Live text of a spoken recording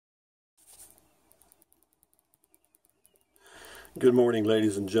Good morning,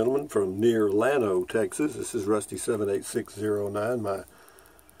 ladies and gentlemen, from near Llano, Texas. This is Rusty 78609, my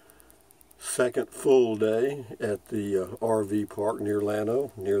second full day at the RV park near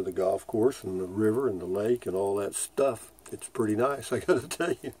Llano, near the golf course and the river and the lake and all that stuff. It's pretty nice, I gotta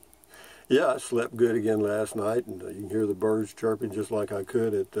tell you. Yeah, I slept good again last night, and you can hear the birds chirping just like I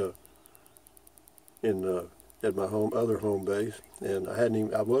could at my other home base. And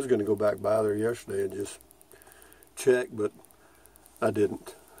I was going to go back by there yesterday and just check, but I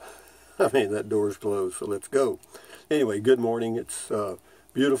didn't. I mean, that door's closed, so let's go. Anyway, good morning. It's a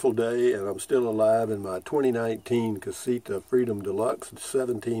beautiful day, and I'm still alive in my 2019 Casita Freedom Deluxe.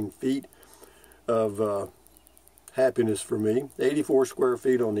 17 feet of happiness for me. 84 square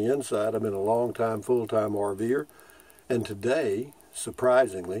feet on the inside. I've been a long-time, full-time RVer, and today,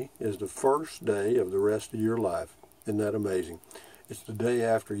 surprisingly, is the first day of the rest of your life. Isn't that amazing? It's the day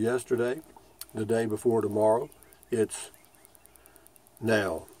after yesterday, the day before tomorrow. It's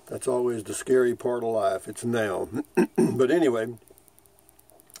now. That's always the scary part of life. It's now. But anyway,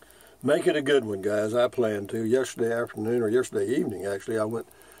 make it a good one, guys. I plan to. Yesterday afternoon, or yesterday evening, actually, I went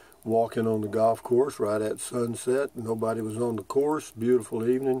walking on the golf course right at sunset. Nobody was on the course. Beautiful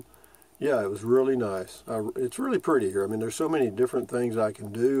evening. Yeah, it was really nice. It's really pretty here. I mean, there's so many different things I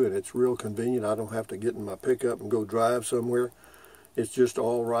can do, and it's real convenient. I don't have to get in my pickup and go drive somewhere. It's just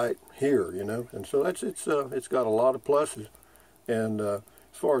all right here, you know. And so it's got a lot of pluses. And as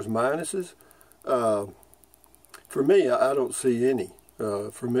far as minuses, for me, I don't see any.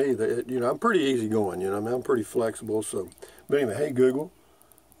 For me, I'm pretty easygoing. You know, I mean, I'm pretty flexible. So, but anyway, hey Google,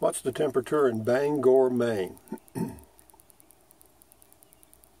 what's the temperature in Bangor, Maine?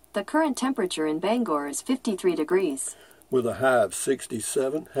 The current temperature in Bangor is 53 degrees. With a high of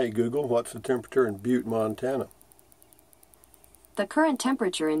 67. Hey Google, what's the temperature in Butte, Montana? The current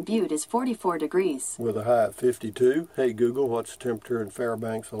temperature in Butte is 44 degrees. With a high of 52. Hey Google, what's the temperature in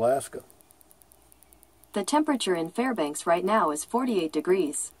Fairbanks, Alaska? The temperature in Fairbanks right now is 48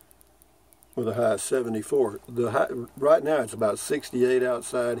 degrees. With a high of 74. Right now it's about 68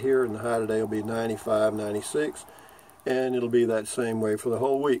 outside here, and the high today will be 95, 96. And it'll be that same way for the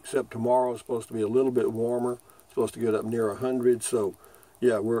whole week, except tomorrow is supposed to be a little bit warmer. It's supposed to get up near 100. So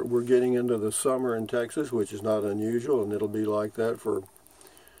yeah, we're getting into the summer in Texas, which is not unusual, and it'll be like that for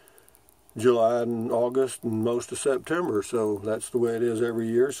July and August and most of September. So that's the way it is every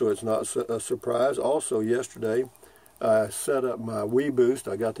year, so it's not a surprise. Also, yesterday, I set up my WeBoost.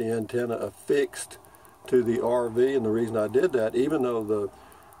 I got the antenna affixed to the RV, and the reason I did that, even though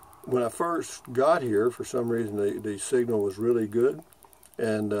when I first got here, for some reason the signal was really good,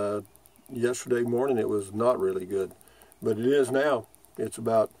 and yesterday morning it was not really good, but it is now. It's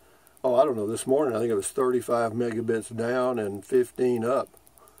about, I don't know, this morning I think it was 35 megabits down and 15 up.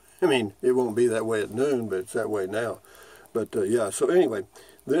 I mean, it won't be that way at noon, but it's that way now. But yeah, so anyway,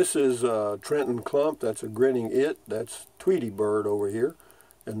 this is Trenton Clump. That's a grinning it. That's Tweety Bird over here.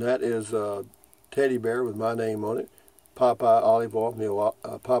 And that is Teddy Bear with my name on it. Popeye Olive Oil,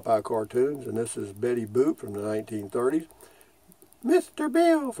 Popeye cartoons. And this is Betty Boop from the 1930s. Mr.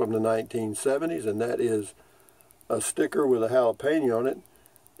 Bill from the 1970s. And that is a sticker with a jalapeno on it,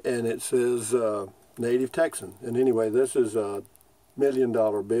 and it says Native Texan. And anyway, this is a $1 million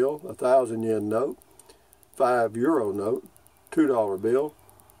bill, 1,000 yen note, €5 note, $2 bill.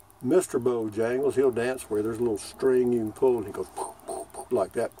 Mr. Bojangles, he'll dance where there's a little string you can pull, and he goes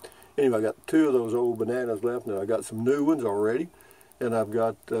like that. Anyway, I got 2 of those old bananas left, and I got some new ones already, and I've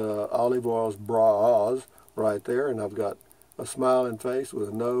got Olive Oil's bras right there, and I've got a smiling face with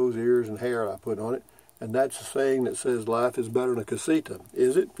a nose, ears, and hair I put on it. And that's a saying that says life is better than a casita.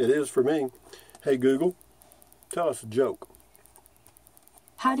 Is it? It is for me. Hey Google, tell us a joke.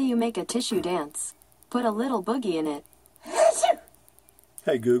 How do you make a tissue dance? Put a little boogie in it.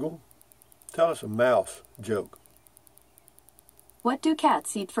 Hey Google, tell us a mouse joke. What do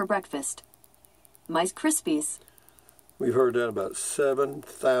cats eat for breakfast? Mice Krispies. We've heard that about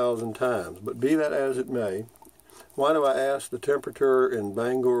 7,000 times, but be that as it may, why do I ask the temperature in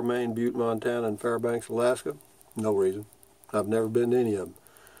Bangor, Maine, Butte, Montana, and Fairbanks, Alaska? No reason. I've never been to any of them.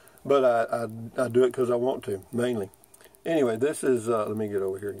 But I do it because I want to, mainly. Anyway, this is, let me get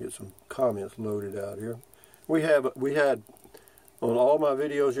over here and get some comments loaded out here. We had, on all my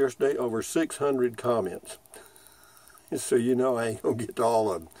videos yesterday, over 600 comments. So you know I ain't going to get to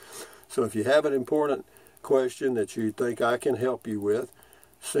all of them. So if you have an important question that you think I can help you with,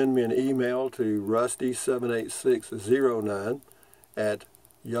 send me an email to rusty78609 at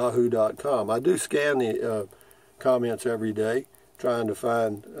yahoo.com. I do scan the comments every day, trying to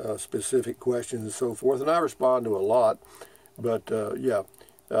find specific questions and so forth, and I respond to a lot. But yeah,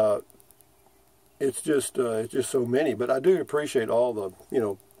 it's just so many. But I do appreciate all the, you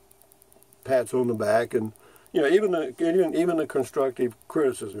know, pats on the back, and you know, even the constructive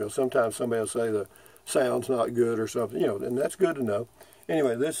criticism. You know, sometimes somebody will say the sound's not good or something, you know, and that's good to know.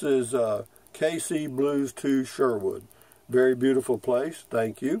 Anyway, this is KC Blues 2 Sherwood. Very beautiful place.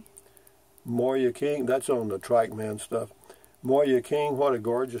 Thank you. Moya King, that's on the Trike Man stuff. Moya King, what a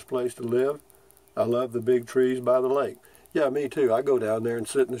gorgeous place to live. I love the big trees by the lake. Yeah, me too. I go down there and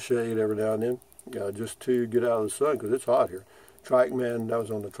sit in the shade every now and then, just to get out of the sun because it's hot here. Trike Man, that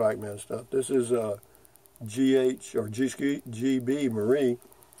was on the Trike Man stuff. This is GH or GB Marie.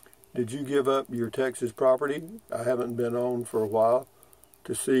 Did you give up your Texas property? I haven't been on for a while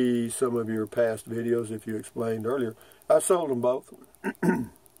to see some of your past videos if you explained earlier. I sold them both.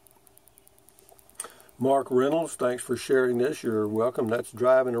 Mark Reynolds, thanks for sharing this. You're welcome. That's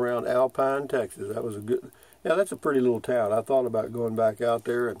driving around Alpine, Texas. That was a good, yeah, that's a pretty little town. I thought about going back out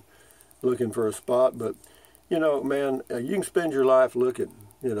there and looking for a spot, but, you know, man, you can spend your life looking.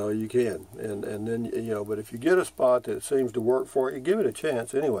 You know, you can. And then, you know, but if you get a spot that seems to work for you, give it a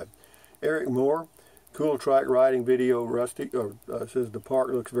chance anyway. Eric Moore, cool trike riding video, Rusty, says the park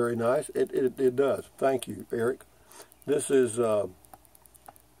looks very nice. It does. Thank you, Eric. This is, I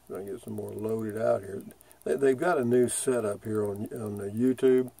get some more loaded out here. They've got a new setup here on the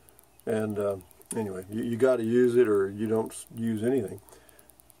YouTube, and anyway, you got to use it or you don't use anything.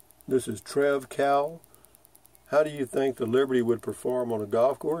 This is Trev Cowell. How do you think the Liberty would perform on a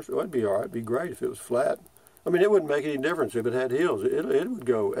golf course? Oh, it'd be all right. It'd be great if it was flat. I mean, it wouldn't make any difference if it had hills. It would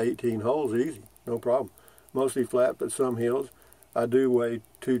go 18 holes easy, no problem. Mostly flat, but some hills. I do weigh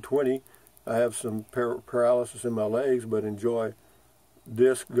 220. I have some paralysis in my legs, but enjoy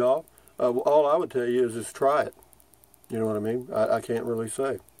disc golf. All I would tell you is just try it. You know what I mean? I can't really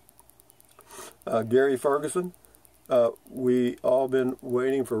say. Gary Ferguson, we all been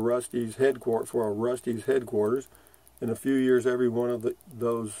waiting for Rusty's headquarters. In a few years, every one of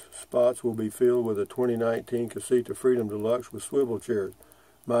those spots will be filled with a 2019 Casita Freedom Deluxe with swivel chairs,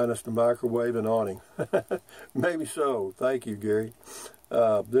 minus the microwave and awning. Maybe so. Thank you, Gary.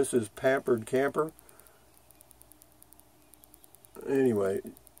 This is Pampered Camper. Anyway,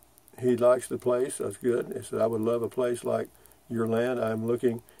 he likes the place. That's good. He said, I would love a place like your land. I'm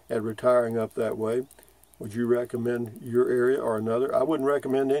looking at retiring up that way. Would you recommend your area or another? I wouldn't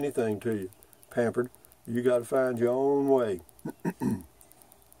recommend anything to you, Pampered. You got to find your own way.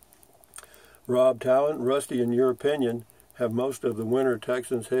 Rob Talent, Rusty, in your opinion, have most of the winter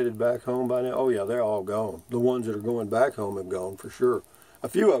Texans headed back home by now? Oh yeah, they're all gone. The ones that are going back home have gone for sure. A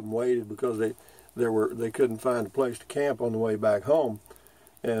few of them waited because they couldn't find a place to camp on the way back home,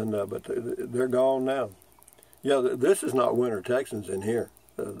 and but they're gone now. Yeah, this is not winter Texans in here.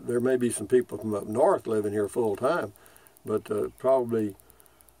 There may be some people from up north living here full time, but probably,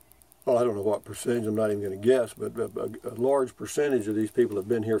 well, I don't know what percentage, I'm not even going to guess, but a large percentage of these people have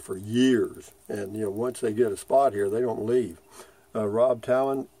been here for years, and you know, once they get a spot here, they don't leave. Rob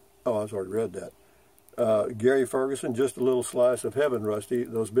Talon, oh, I've already read that. Gary Ferguson, just a little slice of heaven, Rusty.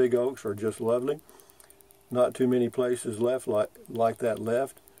 Those big oaks are just lovely. Not too many places left like that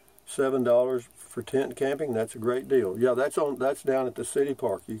left. $7 for tent camping, that's a great deal. Yeah, that's down at the city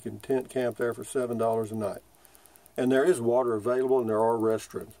park. You can tent camp there for $7 a night. And there is water available, and there are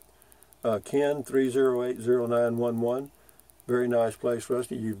restaurants. Ken, 3080911, very nice place,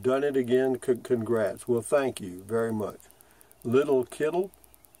 Rusty. You've done it again. Congrats. Well, thank you very much. Little Kittle,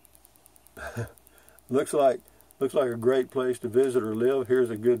 looks like a great place to visit or live. Here's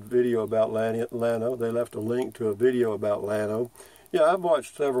a good video about Llano. They left a link to a video about Llano. Yeah, I've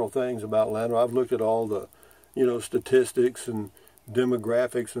watched several things about Llano. I've looked at all the, you know, statistics and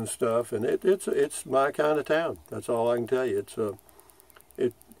demographics and stuff, and it's my kind of town. That's all I can tell you. It's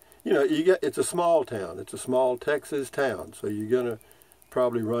a small town. It's a small Texas town, so you're gonna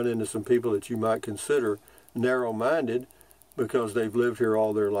probably run into some people that you might consider narrow-minded because they've lived here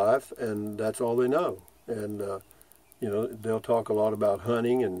all their life and that's all they know. And you know, they'll talk a lot about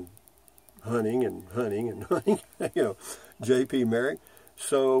hunting and hunting and hunting and hunting. You know, J.P. Merrick.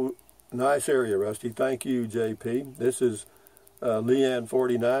 So nice area, Rusty. Thank you, J.P. This is Leanne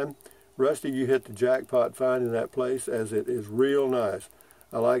 49. Rusty, you hit the jackpot finding that place, as it is real nice.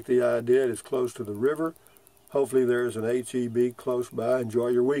 I like the idea. It's close to the river. Hopefully there's an H-E-B close by. Enjoy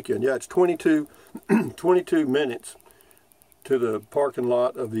your weekend. Yeah, it's 22 minutes to the parking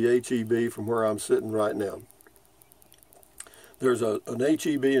lot of the H-E-B from where I'm sitting right now. There's an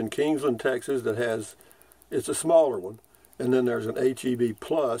H-E-B in Kingsland, Texas that has, it's a smaller one. And then there's an H-E-B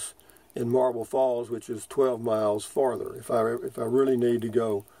Plus in Marble Falls, which is 12 miles farther. If I really need to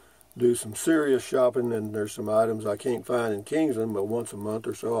go do some serious shopping, and there's some items I can't find in Kingsland, but once a month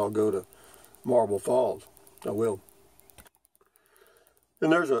or so I'll go to Marble Falls. I will.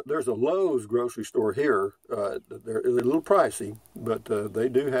 And there's a Lowe's grocery store here. They're a little pricey, but they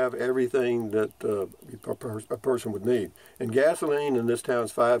do have everything that a person would need. And gasoline in this town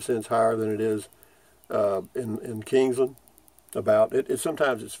is 5 cents higher than it is in Kingsland. About it.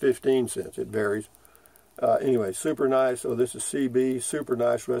 Sometimes it's 15 cents. It varies. Anyway, super nice. Oh, this is CB. Super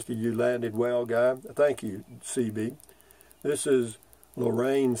nice, Rusty. You landed well, guy. Thank you, CB. This is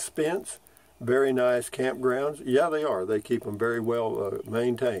Lorraine Spence. Very nice campgrounds. Yeah, they are. They keep them very well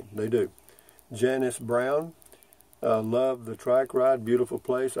maintained. They do. Janice Brown. Love the trike ride. Beautiful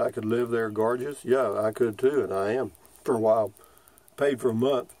place. I could live there. Gorgeous. Yeah, I could too, and I am for a while. Paid for a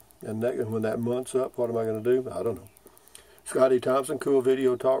month, and when that month's up, what am I going to do? I don't know. Scotty Thompson, cool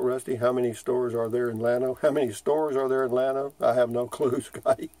video talk, Rusty. How many stores are there in Llano? How many stores are there in Llano? I have no clue,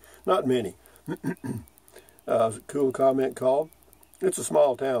 Scotty. Not many. Cool comment call. It's a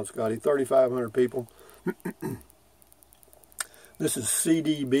small town, Scotty. 3,500 people. This is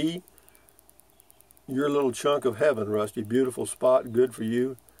CDB. Your little chunk of heaven, Rusty. Beautiful spot. Good for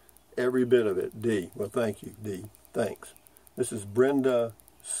you. Every bit of it. D. Well, thank you, D. Thanks. This is Brenda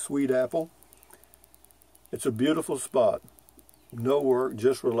Sweetapple. It's a beautiful spot. No work,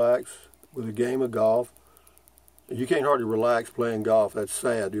 just relax with a game of golf. You can't hardly relax playing golf. That's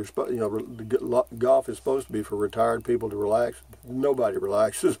sad. Golf is supposed to be for retired people to relax. Nobody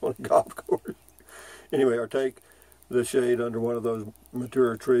relaxes on a golf course. Anyway, or take the shade under one of those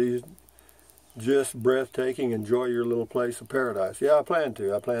mature trees. Just breathtaking. Enjoy your little place of paradise. Yeah, I plan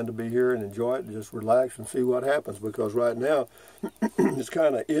to. I plan to be here and enjoy it. Just relax and see what happens, because right now it's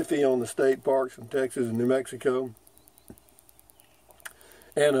kind of iffy on the state parks in Texas and New Mexico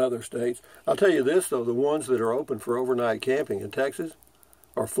and other states. I'll tell you this, though. The ones that are open for overnight camping in Texas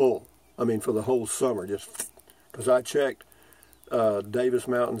are full. I mean, for the whole summer. Just because I checked Davis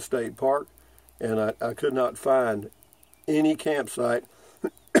Mountain State Park, and I could not find any campsite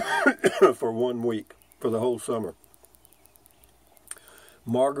for 1 week, for the whole summer.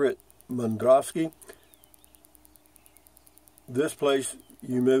 Margaret Mondrowski. This place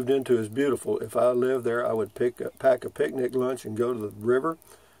you moved into is beautiful. If I lived there, I would pack a picnic lunch and go to the river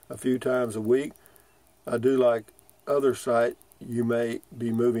a few times a week. I do like other site you may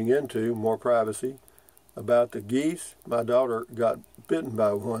be moving into, more privacy. About the geese, my daughter got bitten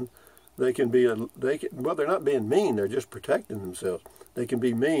by one. They can be well, they're not being mean, they're just protecting themselves. They can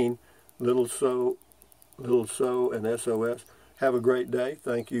be mean. Little so and SOS. Have a great day.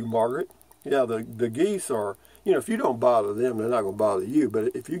 Thank you, Margaret. Yeah, the geese are, if you don't bother them, they're not going to bother you.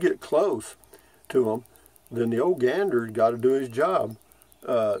 But if you get close to them, then the old gander's got to do his job.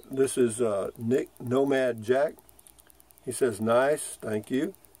 This is Nick Nomad Jack. He says, nice, thank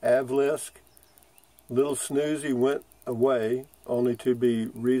you. Avlisk. Little Snoozy went away, only to be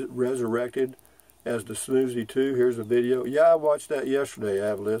resurrected as the Snoozy 2. Here's a video. Yeah, I watched that yesterday,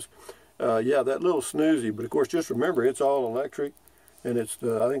 Avlisk. Yeah, that little Snoozy. But of course, just remember, it's all electric. And it's,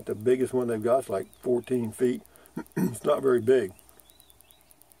 I think the biggest one they've got is like 14 feet. It's not very big.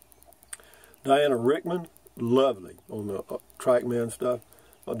 Diana Rickman, lovely on the trike man stuff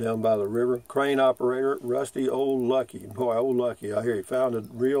down by the river. Crane operator, Rusty Old Lucky. Boy, Old Lucky, I hear he found a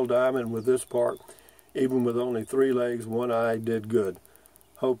real diamond with this park. Even with only 3 legs, 1 eye, did good.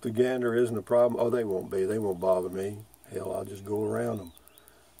 Hope the gander isn't a problem. Oh, they won't be. They won't bother me. Hell, I'll just go around them.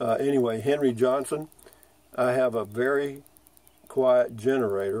 Anyway, Henry Johnson. I have a very quiet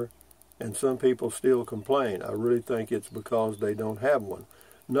generator, and some people still complain. I really think it's because they don't have one.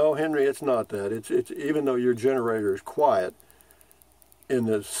 No, Henry, it's not that. It's even though your generator is quiet, in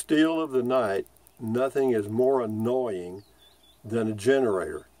the still of the night, nothing is more annoying than a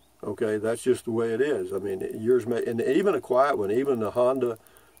generator. Okay, that's just the way it is. I mean, yours may, and even a quiet one, even the Honda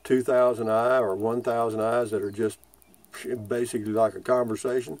 2000i or 1000i's that are just basically like a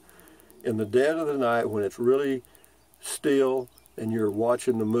conversation, in the dead of the night when it's really still and you're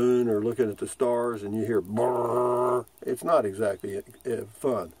watching the moon or looking at the stars and you hear brrr, it's not exactly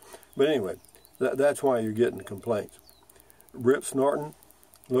fun. But anyway, that's why you're getting complaints. Rip Snorton,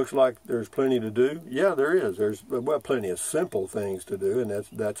 looks like there's plenty to do. Yeah, there is. There's, well, plenty of simple things to do, and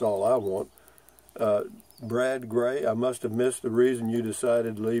that's all I want. Brad Gray, I must have missed the reason you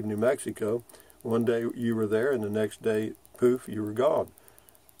decided to leave New Mexico. One day you were there, and the next day, poof, you were gone.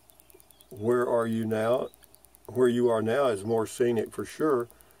 Where are you now? Where you are now is more scenic for sure.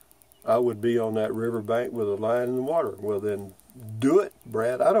 I would be on that riverbank with a line in the water. Well, then do it,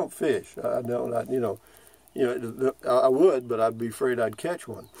 Brad. I don't fish. I don't. I would, but I'd be afraid I'd catch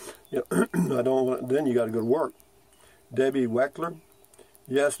one. I don't want. Then you got to go to work. Debbie Weckler.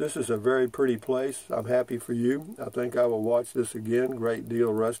 Yes, this is a very pretty place. I'm happy for you. I think I will watch this again. Great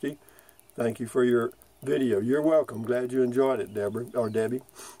deal, Rusty. Thank you for your video. You're welcome. Glad you enjoyed it, Deborah or Debbie.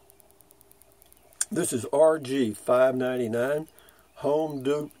 This is RG 599.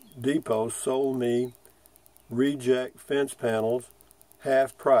 Home Depot sold me reject fence panels,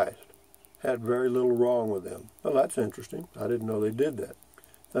 half priced. Had very little wrong with them. Well, that's interesting. I didn't know they did that.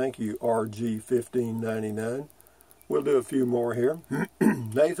 Thank you, RG 1599. We'll do a few more here.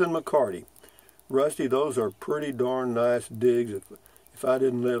 Nathan McCarty. Rusty, those are pretty darn nice digs. If I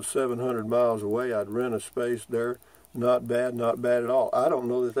didn't live 700 miles away, I'd rent a space there. Not bad at all. I don't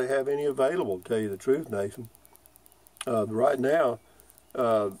know that they have any available, to tell you the truth, Nathan. Right now,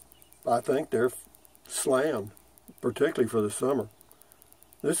 I think they're slammed, particularly for the summer.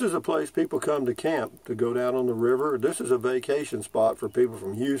 This is a place people come to camp, to go down on the river. This is a vacation spot for people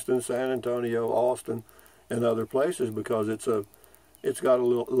from Houston, San Antonio, Austin, and other places, because it's got a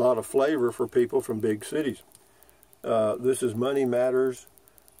lot of flavor for people from big cities. This is Money Matters.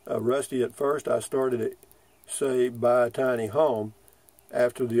 Rusty, at first I started to say buy a tiny home.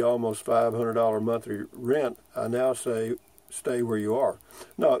 After the almost $500 monthly rent, I now say stay where you are.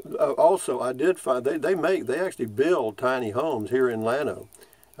 No, also I did find they actually build tiny homes here in Llano.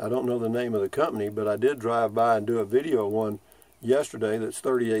 I don't know the name of the company, but I did drive by and do a video of one yesterday that's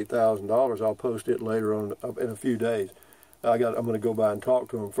 $38,000. I'll post it later on in a few days. I'm going to go by and talk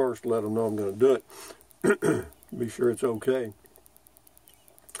to them first, let them know I'm going to do it. Be sure it's okay.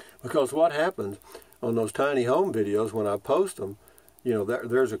 Because what happens on those tiny home videos when I post them, you know,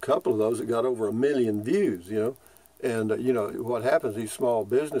 there's a couple of those that got over 1 million views, you know. And, you know, what happens, these small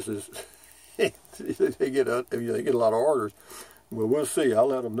businesses, they get a lot of orders. Well, we'll see. I'll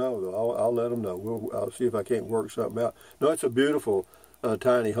let them know, though. I'll let them know. I'll see if I can't work something out. No, it's a beautiful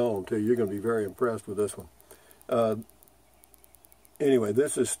tiny home, too. You're going to be very impressed with this one. Anyway,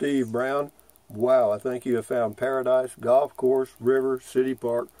 this is Steve Brown. Wow, I think you have found paradise, golf course, river, city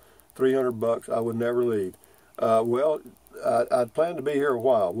park, $300. I would never leave. Well, I'd plan to be here a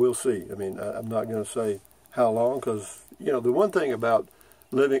while. We'll see. I mean, I'm not going to say how long, because, you know, the one thing about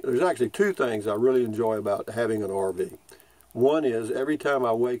living, there's actually two things I really enjoy about having an RV. One is every time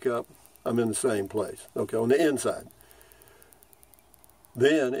I wake up, I'm in the same place, okay, on the inside.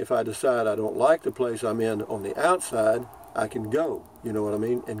 Then, if I decide I don't like the place I'm in on the outside, I can go, you know what I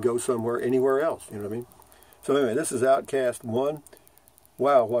mean, and go somewhere, anywhere else, you know what I mean. So anyway, this is Outcast 1.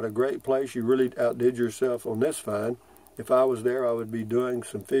 Wow, what a great place. You really outdid yourself on this find. If I was there, I would be doing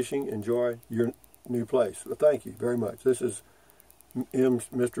some fishing. Enjoy your new place. Well, thank you very much. This is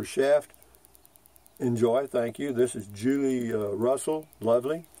Mr. Shaft. Enjoy. Thank you. This is Julie Russell.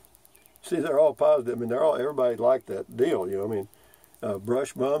 Lovely. See, they're all positive. I mean, everybody liked that deal, you know what I mean.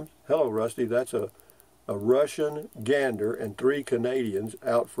 Brush Bum. Hello, Rusty. That's a Russian gander and 3 Canadians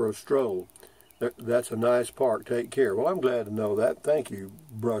out for a stroll. That's a nice park. Take care. Well, I'm glad to know that. Thank you,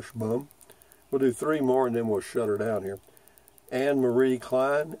 Brush Bum. We'll do 3 more and then we'll shut her down here. Anne Marie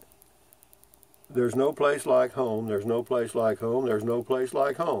Klein. There's no place like home. There's no place like home. There's no place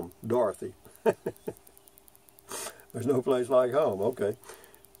like home. Dorothy. There's no place like home. Okay.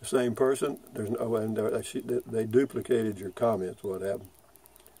 The same person. There's no, and they duplicated your comments. What happened?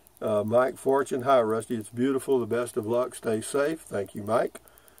 Mike Fortune. Hi, Rusty. It's beautiful. The best of luck. Stay safe. Thank you, Mike.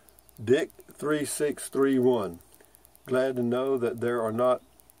 Dick 3631. Glad to know that there are not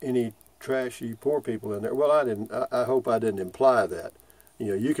any trashy poor people in there. Well, I hope I didn't imply that. You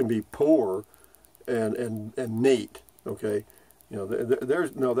know, you can be poor and neat. Okay. You know,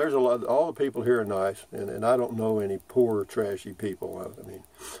 there's a lot. All the people here are nice, and I don't know any poor, trashy people. I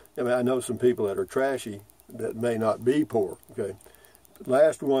mean, I know some people that are trashy that may not be poor. Okay.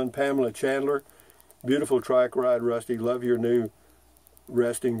 Last one, Pamela Chandler. Beautiful trike ride, Rusty. Love your new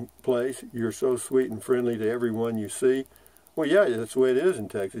resting place. You're so sweet and friendly to everyone you see. Well, yeah, that's the way it is in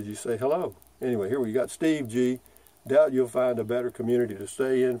Texas. You say hello. Anyway, here we got Steve G. Doubt you'll find a better community to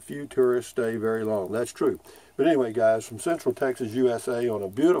stay in. Few tourists stay very long. That's true. But anyway, guys, from Central Texas, USA, on a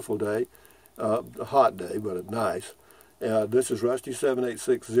beautiful day, a hot day, but nice. This is Rusty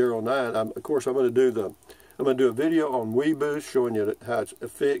 78609. Of course, I'm going to do a video on WeBoost showing you how it's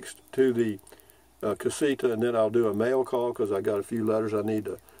affixed to the casita, and then I'll do a mail call because I got a few letters I need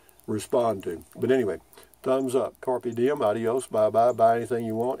to respond to. But anyway, thumbs up. Carpe diem. Adios. Bye-bye. Buy anything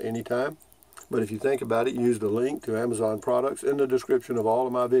you want anytime. But if you think about it, use the link to Amazon products in the description of all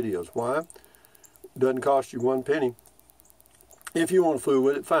of my videos. Why? Doesn't cost you 1 penny. If you want to fool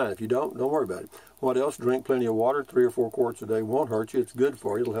with it, fine. If you don't worry about it. What else? Drink plenty of water. 3 or 4 quarts a day won't hurt you. It's good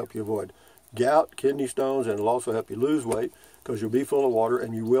for you. It'll help you avoid gout, kidney stones, and it'll also help you lose weight because you'll be full of water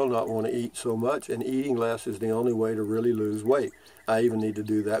and you will not want to eat so much. And eating less is the only way to really lose weight. I even need to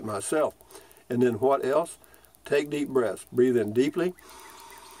do that myself. And then what else? Take deep breaths. Breathe in deeply.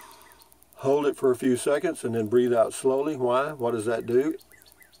 Hold it for a few seconds and then breathe out slowly. Why? What does that do?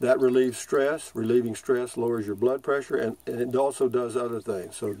 That relieves stress. Relieving stress lowers your blood pressure, and it also does other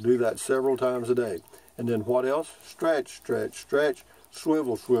things. So do that several times a day. And then what else? Stretch, stretch, stretch,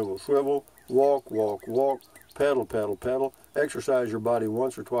 swivel, swivel, swivel, walk, walk, walk, pedal, pedal, pedal. Exercise your body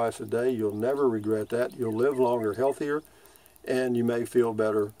once or twice a day. You'll never regret that. You'll live longer, healthier, and you may feel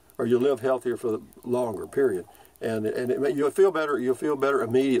better, or you'll live healthier for longer, period. And you'll feel better. You'll feel better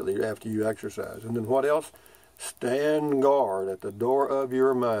immediately after you exercise. And then what else? Stand guard at the door of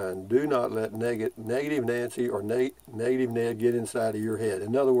your mind. Do not let negative Nancy or negative Ned get inside of your head.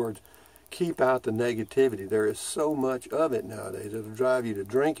 In other words, keep out the negativity. There is so much of it nowadays. It'll drive you to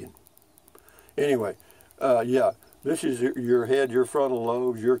drinking. Anyway, yeah, this is your head, your frontal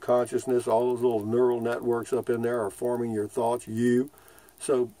lobes, your consciousness. All those little neural networks up in there are forming your thoughts, you.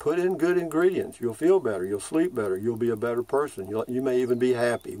 So put in good ingredients. You'll feel better. You'll sleep better. You'll be a better person. You may even be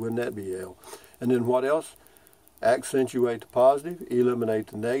happy. Wouldn't that be hell? And then what else? Accentuate the positive, eliminate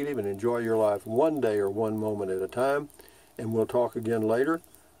the negative, and enjoy your life one day or one moment at a time. And we'll talk again later.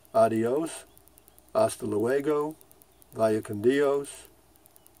 Adios. Hasta luego. Vaya con Dios.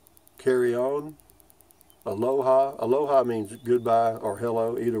 Carry on. Aloha. Aloha means goodbye or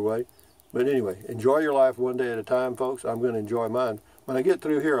hello, either way. But anyway, enjoy your life one day at a time, folks. I'm going to enjoy mine. When I get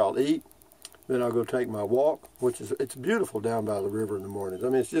through here, I'll eat. Then I'll go take my walk, it's beautiful down by the river in the mornings. I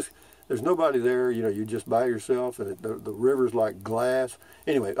mean, it's just, there's nobody there. You know, you're just by yourself, and the river's like glass.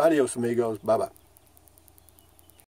 Anyway, adios, amigos. Bye-bye.